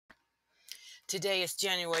Today is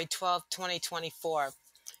January 12th, 2024.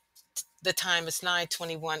 The time is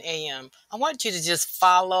 9:21 a.m. I want you to just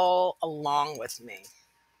follow along with me.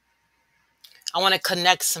 I want to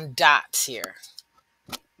connect some dots here.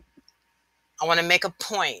 I want to make a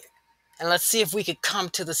point, and let's see if we could come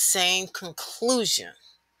to the same conclusion.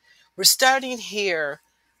 We're starting here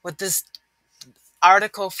with this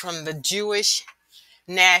article from the Jewish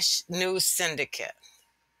Nash News Syndicate.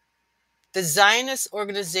 The Zionist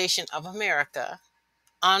Organization of America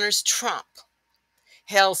honors Trump,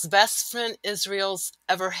 Herlz best friend Israel's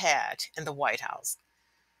ever had in the White House.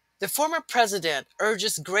 The former president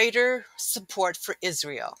urges greater support for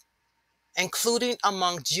Israel, including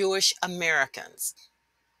among Jewish Americans.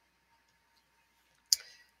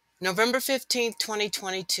 November 15,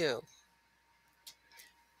 2022.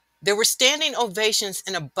 There were standing ovations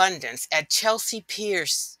in abundance at Chelsea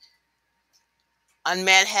Piers on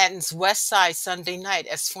Manhattan's West Side Sunday night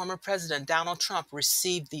as former President Donald Trump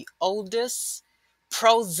received the oldest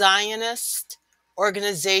pro-Zionist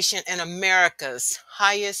organization in America's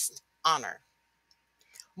highest honor.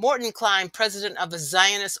 Morton Klein, president of the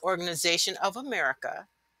Zionist Organization of America,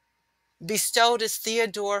 bestowed his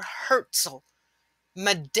Theodor Herzl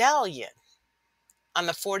Medalion on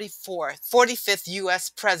the 45th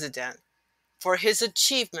U.S. president for his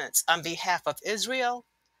achievements on behalf of Israel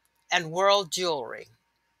and world Jewry.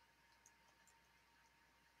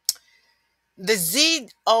 The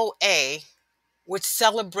ZOA, which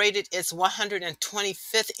celebrated its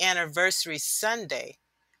 125th anniversary Sunday,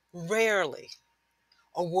 rarely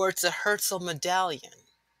awards a Herzl Medallion.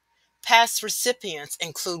 Past recipients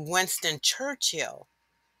include Winston Churchill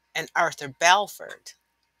and Arthur Balfour.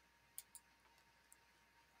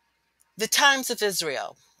 The Times of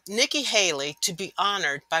Israel. Nikki Haley to be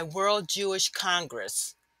honored by World Jewish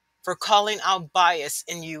Congress for calling out bias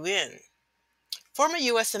in UN. Former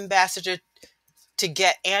U.S. ambassador to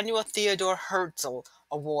get annual Theodor Herzl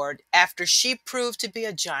Award after she proved to be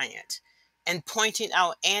a giant and pointing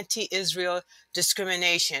out anti-Israel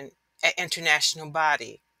discrimination at international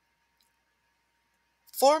body.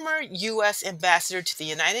 Former U.S. Ambassador to the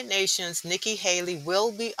United Nations, Nikki Haley,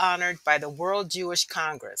 will be honored by the World Jewish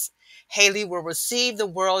Congress. Haley will receive the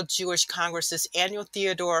World Jewish Congress's annual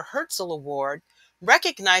Theodor Herzl Award,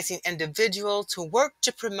 recognizing individuals who work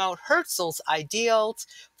to promote Herzl's ideals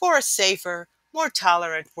for a safer, more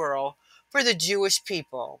tolerant world for the Jewish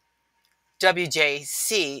people,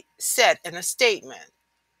 WJC said in a statement.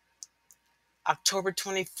 October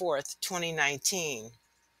 24th, 2019.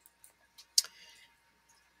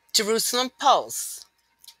 Jerusalem Post.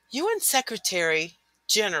 UN Secretary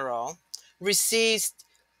General receives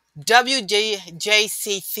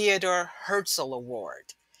WJC Theodor Herzl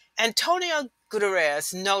Award. Antonio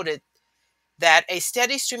Guterres noted that a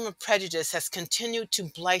steady stream of prejudice has continued to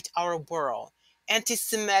blight our world.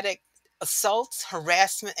 Anti-Semitic assaults,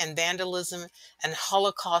 harassment, and vandalism, and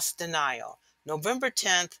Holocaust denial. November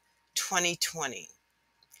 10th, 2020.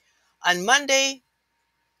 On Monday,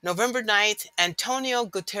 November 9th, Antonio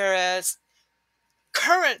Guterres,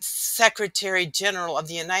 current Secretary General of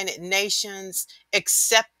the United Nations,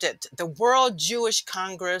 accepted the World Jewish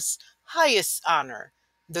Congress highest honor,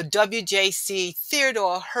 the WJC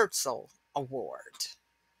Theodor Herzl Award.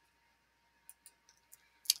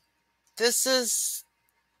 This is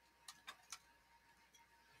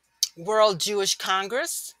World Jewish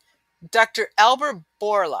Congress. Dr. Albert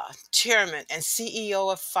Bourla, Chairman and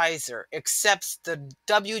CEO of Pfizer, accepts the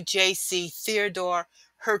WJC Theodor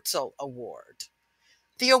Herzl Award.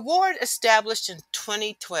 The award, established in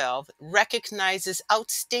 2012, recognizes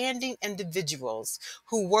outstanding individuals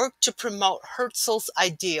who work to promote Herzl's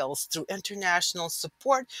ideals through international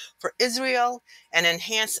support for Israel and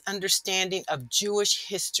enhance understanding of Jewish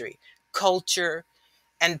history, culture,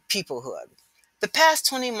 and peoplehood. The past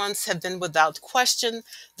 20 months have been without question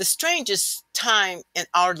the strangest time in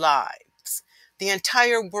our lives. The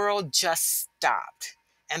entire world just stopped,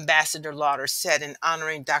 Ambassador Lauder said in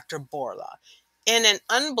honoring Dr. Bourla. In an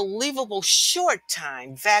unbelievable short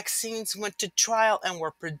time, vaccines went to trial and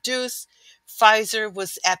were produced. Pfizer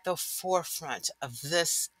was at the forefront of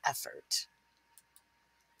this effort.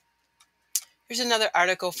 Here's another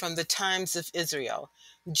article from the Times of Israel.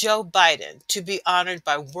 Joe Biden to be honored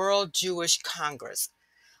by World Jewish Congress.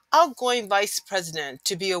 Outgoing Vice President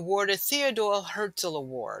to be awarded Theodor Herzl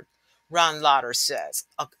Award, Ron Lauder says.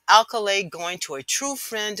 An accolade going to a true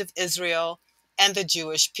friend of Israel and the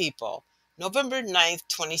Jewish people. November 9th,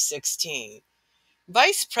 2016.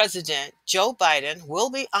 Vice President Joe Biden will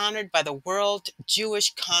be honored by the World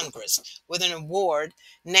Jewish Congress with an award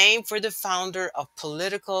named for the founder of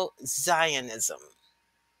political Zionism.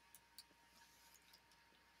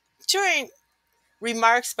 During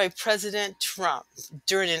Remarks by President Trump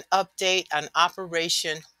during an update on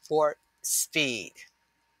Operation Warp Speed.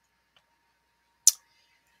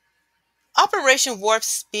 Operation Warp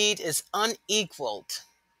Speed is unequaled,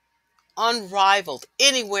 unrivaled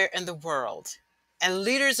anywhere in the world. And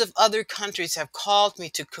leaders of other countries have called me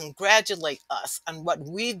to congratulate us on what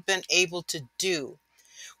we've been able to do.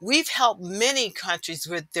 We've helped many countries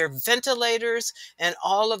with their ventilators and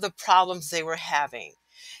all of the problems they were having.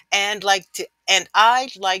 And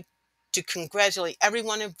I'd like to congratulate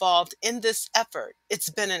everyone involved in this effort. It's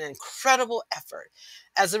been an incredible effort.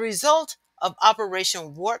 As a result of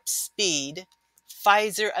Operation Warp Speed,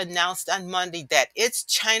 Pfizer announced on Monday that its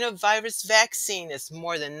China virus vaccine is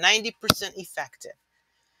more than 90% effective.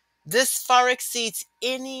 This far exceeds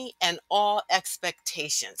any and all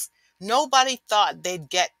expectations. Nobody thought they'd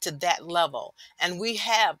get to that level, and we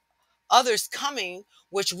have others coming,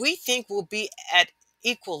 which we think will be at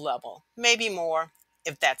equal level, maybe more,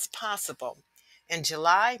 if that's possible. In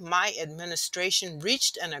July, my administration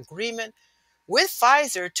reached an agreement with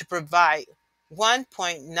Pfizer to provide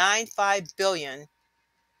 1.95 billion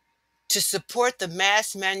to support the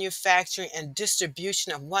mass manufacturing and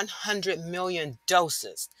distribution of 100 million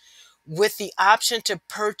doses, with the option to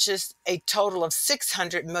purchase a total of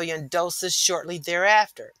 600 million doses shortly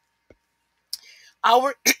thereafter.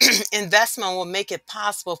 Our investment will make it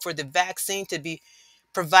possible for the vaccine to be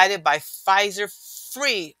provided by Pfizer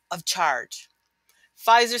free of charge.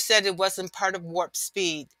 Pfizer said it wasn't part of Warp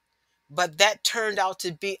Speed, but that turned out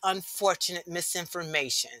to be unfortunate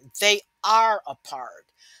misinformation. They are a part.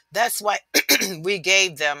 That's why we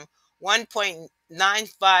gave them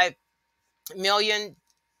 1.95 million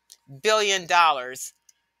billion dollars,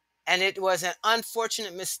 and it was an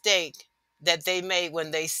unfortunate mistake that they made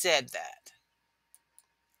when they said that.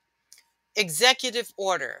 Executive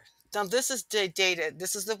order. Now this is dated.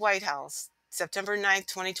 This is the White House, September 9th,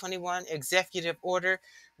 2021. Executive order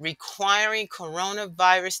requiring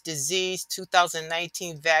coronavirus disease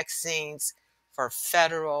 2019 vaccines for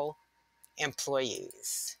federal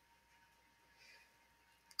employees.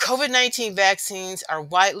 COVID-19 vaccines are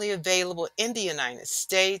widely available in the United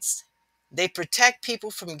States. They protect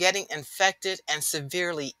people from getting infected and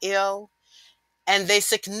severely ill, and they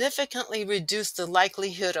significantly reduce the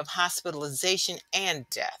likelihood of hospitalization and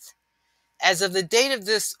death. As of the date of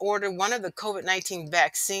this order, one of the COVID-19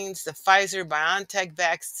 vaccines, the Pfizer-BioNTech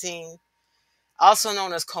vaccine, also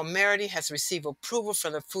known as Comirnaty, has received approval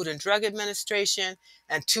from the Food and Drug Administration,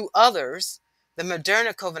 and two others, the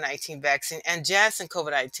Moderna COVID-19 vaccine and Janssen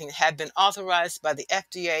COVID-19, have been authorized by the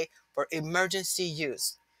FDA for emergency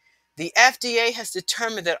use. The FDA has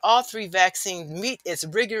determined that all three vaccines meet its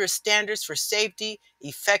rigorous standards for safety,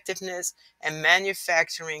 effectiveness, and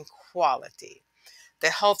manufacturing quality. The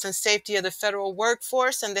health and safety of the federal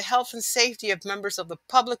workforce and the health and safety of members of the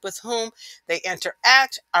public with whom they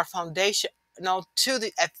interact are foundational to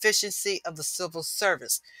the efficiency of the civil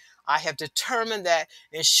service. I have determined that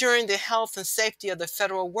ensuring the health and safety of the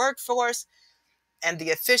federal workforce and the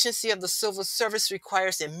efficiency of the civil service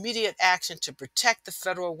requires immediate action to protect the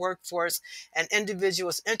federal workforce and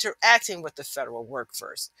individuals interacting with the federal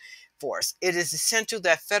workforce. It is essential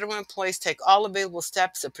that federal employees take all available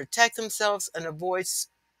steps to protect themselves and avoid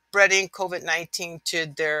spreading COVID-19 to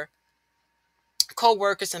their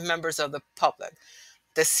co-workers and members of the public.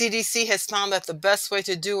 The CDC has found that the best way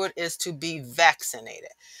to do it is to be vaccinated.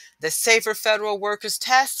 The Safer Federal Workers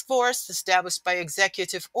Task Force, established by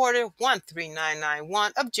Executive Order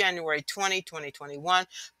 13991 of January 20, 2021,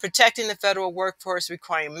 protecting the federal workforce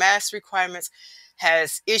requiring mask requirements,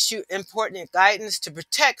 has issued important guidance to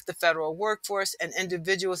protect the federal workforce and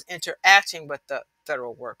individuals interacting with the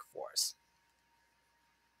federal workforce.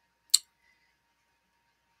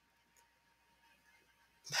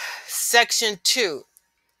 Section 2.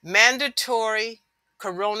 Mandatory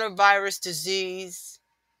coronavirus disease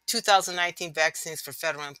 2019 vaccines for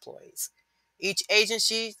federal employees. Each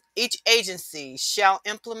agency shall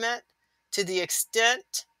implement, to the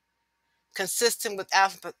extent consistent with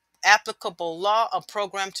applicable law, a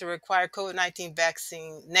program to require COVID-19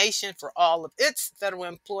 vaccination for all of its federal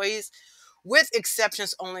employees, with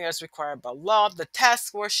exceptions only as required by law. The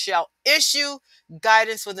task force shall issue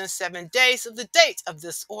guidance within 7 days of the date of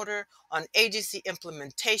this order on agency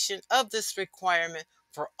implementation of this requirement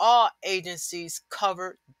for all agencies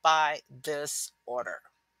covered by this order.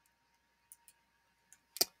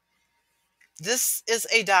 This is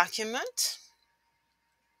a document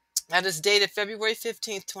that is dated February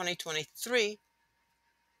 15th, 2023,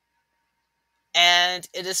 and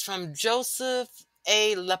it is from Joseph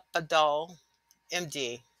A. Lepadol,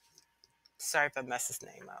 MD. Sorry if I messed his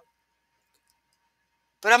name up.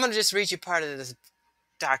 But I'm going to just read you part of this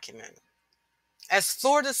document. As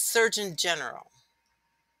Florida's Surgeon General,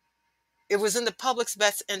 it was in the public's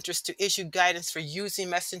best interest to issue guidance for using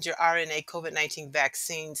messenger RNA COVID-19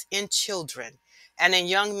 vaccines in children and in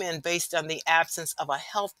young men based on the absence of a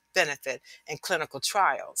health benefit in clinical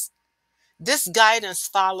trials. This guidance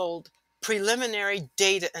followed preliminary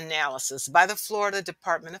data analysis by the Florida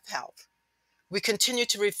Department of Health. We continue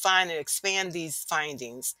to refine and expand these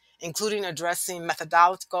findings, including addressing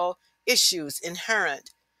methodological issues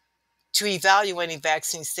inherent to evaluating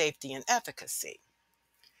vaccine safety and efficacy.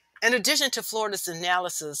 In addition to Florida's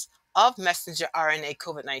analysis of messenger RNA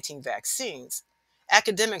COVID-19 vaccines,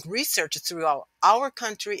 academic researchers throughout our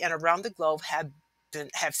country and around the globe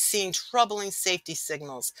have seen troubling safety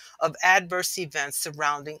signals of adverse events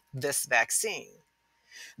surrounding this vaccine.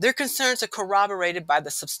 Their concerns are corroborated by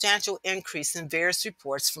the substantial increase in various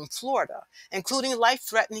reports from Florida, including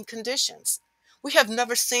life-threatening conditions. We have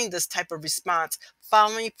never seen this type of response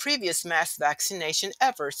following previous mass vaccination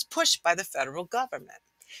efforts pushed by the federal government.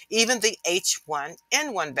 Even the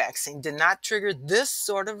H1N1 vaccine did not trigger this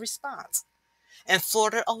sort of response. In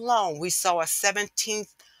Florida alone, we saw a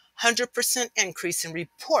 1,700% increase in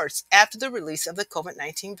reports after the release of the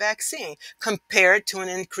COVID-19 vaccine, compared to an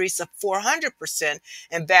increase of 400%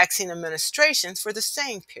 in vaccine administrations for the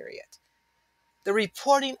same period. The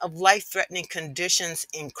reporting of life-threatening conditions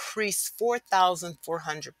increased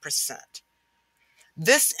 4,400%.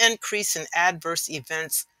 This increase in adverse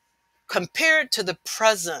events compared to the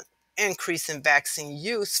present increase in vaccine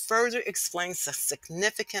use further explains the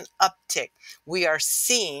significant uptick we are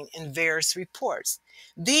seeing in various reports.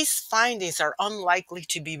 These findings are unlikely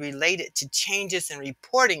to be related to changes in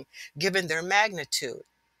reporting given their magnitude,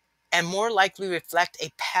 and more likely reflect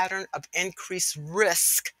a pattern of increased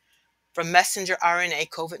risk from messenger RNA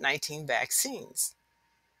COVID-19 vaccines.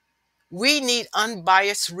 We need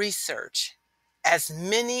unbiased research, as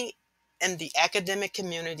many in the academic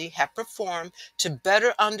community have performed, to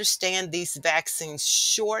better understand these vaccines'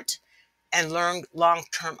 short and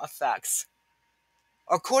long-term effects.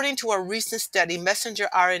 According to a recent study, messenger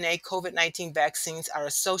RNA COVID-19 vaccines are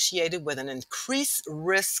associated with an increased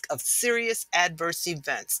risk of serious adverse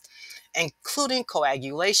events, including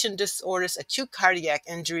coagulation disorders, acute cardiac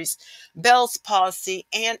injuries, Bell's palsy,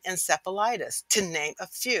 and encephalitis, to name a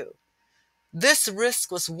few. This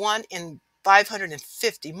risk was 1 in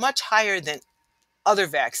 550, much higher than other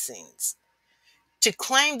vaccines. To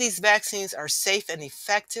claim these vaccines are safe and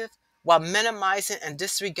effective while minimizing and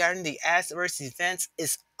disregarding the adverse events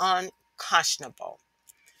is unconscionable.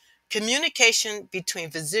 Communication between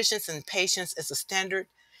physicians and patients is a standard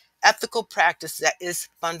ethical practice that is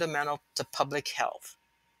fundamental to public health.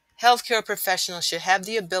 Healthcare professionals should have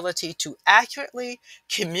the ability to accurately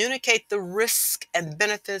communicate the risks and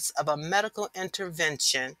benefits of a medical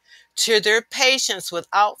intervention to their patients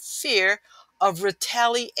without fear of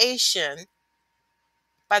retaliation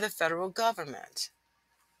by the federal government.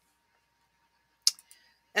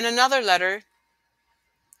 In another letter,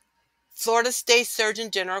 Florida State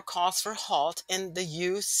Surgeon General calls for halt in the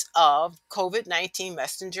use of COVID-19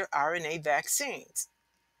 messenger RNA vaccines.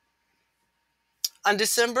 On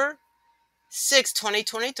December 6,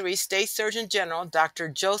 2023, State Surgeon General Dr.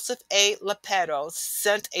 Joseph A. Lopetto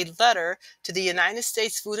sent a letter to the United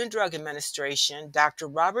States Food and Drug Administration, Dr.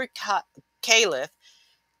 Robert Califf,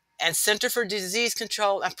 and Center for Disease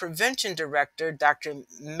Control and Prevention Director, Dr.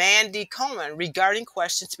 Mandy Cohen, regarding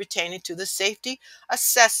questions pertaining to the safety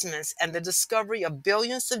assessments and the discovery of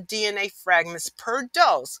billions of DNA fragments per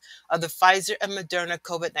dose of the Pfizer and Moderna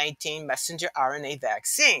COVID-19 messenger RNA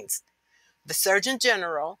vaccines. The Surgeon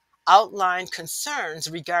General outlined concerns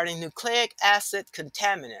regarding nucleic acid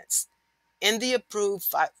contaminants in the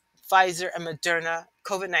approved Pfizer and Moderna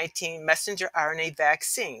COVID-19 messenger RNA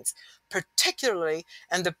vaccines, particularly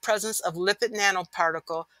in the presence of lipid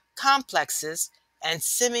nanoparticle complexes and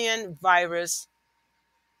simian virus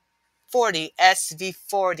 40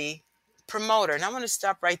 SV40 promoter. And I'm going to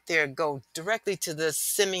stop right there and go directly to the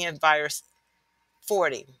simian virus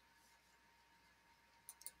 40.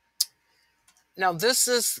 Now, this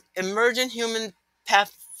is emergent human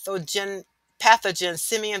pathogen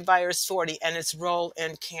simian virus 40 and its role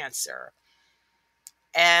in cancer.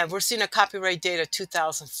 And we're seeing a copyright date of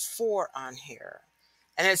 2004 on here.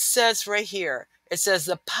 And it says right here, it says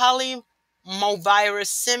the polymovirus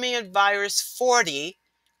simian virus 40,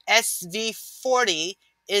 SV40,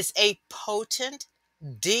 is a potent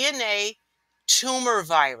DNA tumor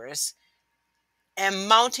virus, and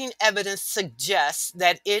mounting evidence suggests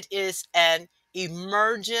that it is an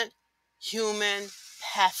emergent human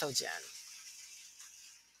pathogen.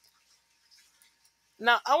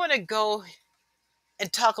 Now, I want to go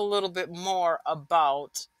and talk a little bit more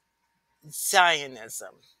about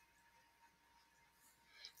Zionism.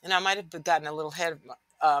 And I might have gotten a little ahead of my,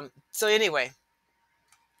 so anyway,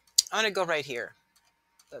 I'm going to go right here.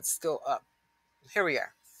 Let's go up. Here we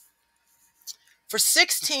are. For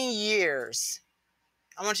 16 years,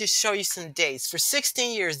 I want to show you some dates. For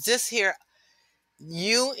 16 years, this here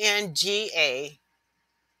UNGA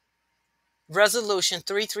Resolution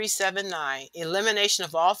 3379, elimination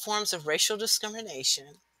of all forms of racial discrimination,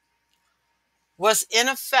 was in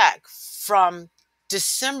effect from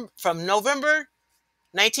November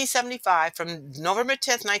 1975, from November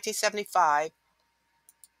 10th, 1975,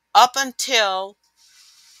 up until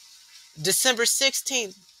December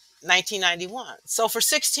 16th, 1991. So for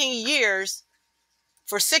 16 years,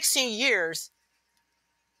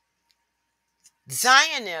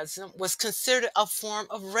 Zionism was considered a form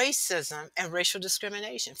of racism and racial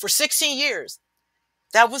discrimination. For 16 years,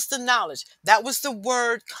 that was the knowledge. That was the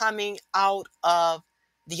word coming out of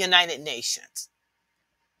the United Nations.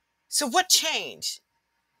 So what changed?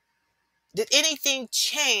 Did anything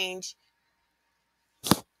change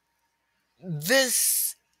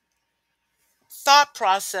this thought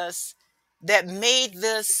process that made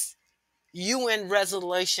this UN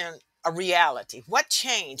resolution a reality? What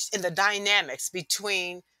changed in the dynamics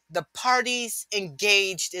between the parties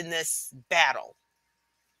engaged in this battle?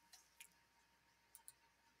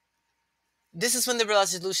 This is when the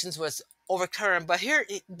resolutions was overturned. But here,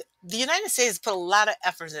 the United States put a lot of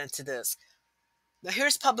effort into this. Now,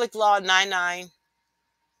 here's Public Law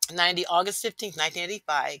 9990, August 15th,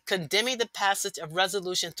 1985, condemning the passage of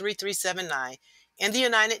Resolution 3379 in the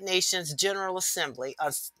United Nations General Assembly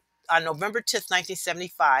on November 10th,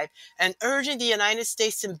 1975, and urging the United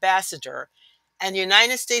States ambassador and the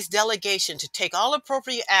United States delegation to take all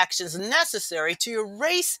appropriate actions necessary to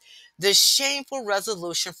erase this shameful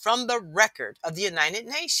resolution from the record of the United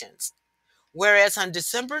Nations. Whereas on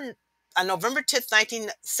November 10th,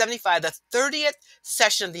 1975, the 30th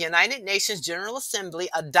session of the United Nations General Assembly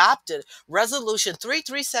adopted Resolution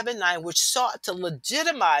 3379, which sought to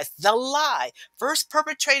legitimize the lie first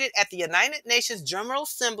perpetrated at the United Nations General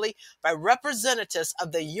Assembly by representatives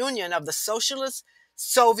of the Union of the Socialist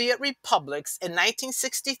Soviet Republics in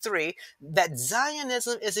 1963, that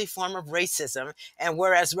Zionism is a form of racism. And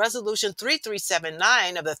whereas Resolution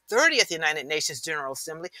 3379 of the 30th United Nations General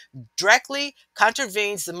Assembly directly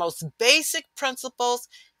contravenes the most basic principles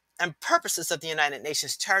and purposes of the United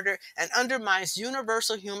Nations Charter and undermines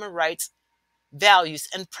universal human rights, values,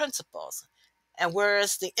 and principles. And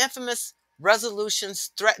whereas the infamous resolutions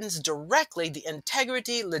threatens directly the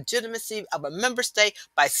integrity, legitimacy of a member state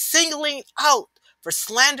by singling out for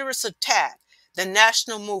slanderous attack the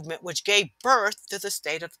national movement which gave birth to the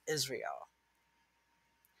State of Israel.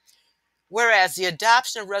 Whereas the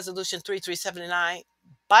adoption of Resolution 3379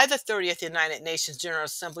 by the 30th United Nations General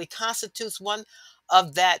Assembly constitutes one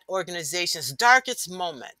of that organization's darkest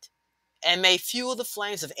moment and may fuel the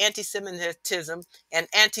flames of anti-Semitism and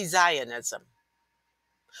anti-Zionism.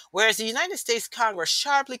 Whereas the United States Congress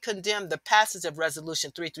sharply condemned the passage of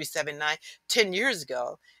Resolution 3379 10 years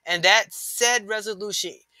ago, and that said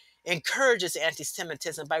resolution encourages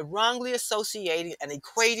anti-Semitism by wrongly associating and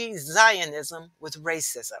equating Zionism with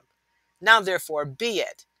racism. Now, therefore, be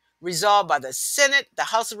it resolved by the Senate, the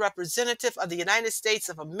House of Representatives of the United States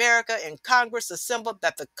of America, and Congress assembled,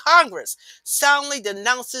 that the Congress soundly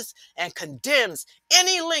denounces and condemns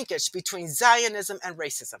any linkage between Zionism and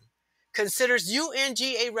racism, considers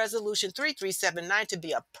UNGA Resolution 3379 to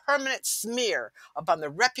be a permanent smear upon the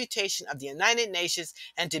reputation of the United Nations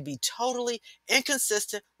and to be totally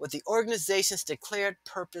inconsistent with the organization's declared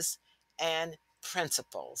purpose and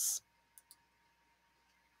principles.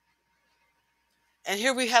 And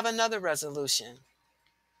here we have another resolution.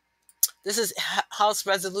 This is House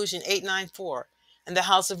Resolution 894 in the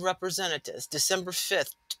House of Representatives, December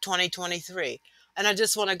 5th, 2023. And I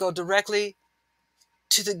just want to go directly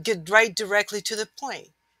get right directly to the point.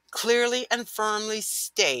 Clearly and firmly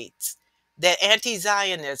states that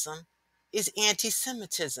anti-Zionism is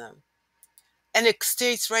anti-Semitism. And it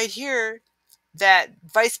states right here that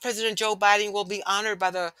Vice President Joe Biden will be honored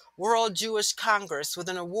by the World Jewish Congress with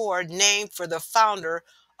an award named for the founder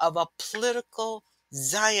of a political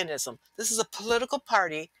Zionism. This is a political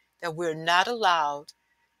party that we're not allowed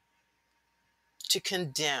to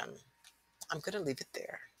condemn. I'm going to leave it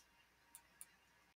there.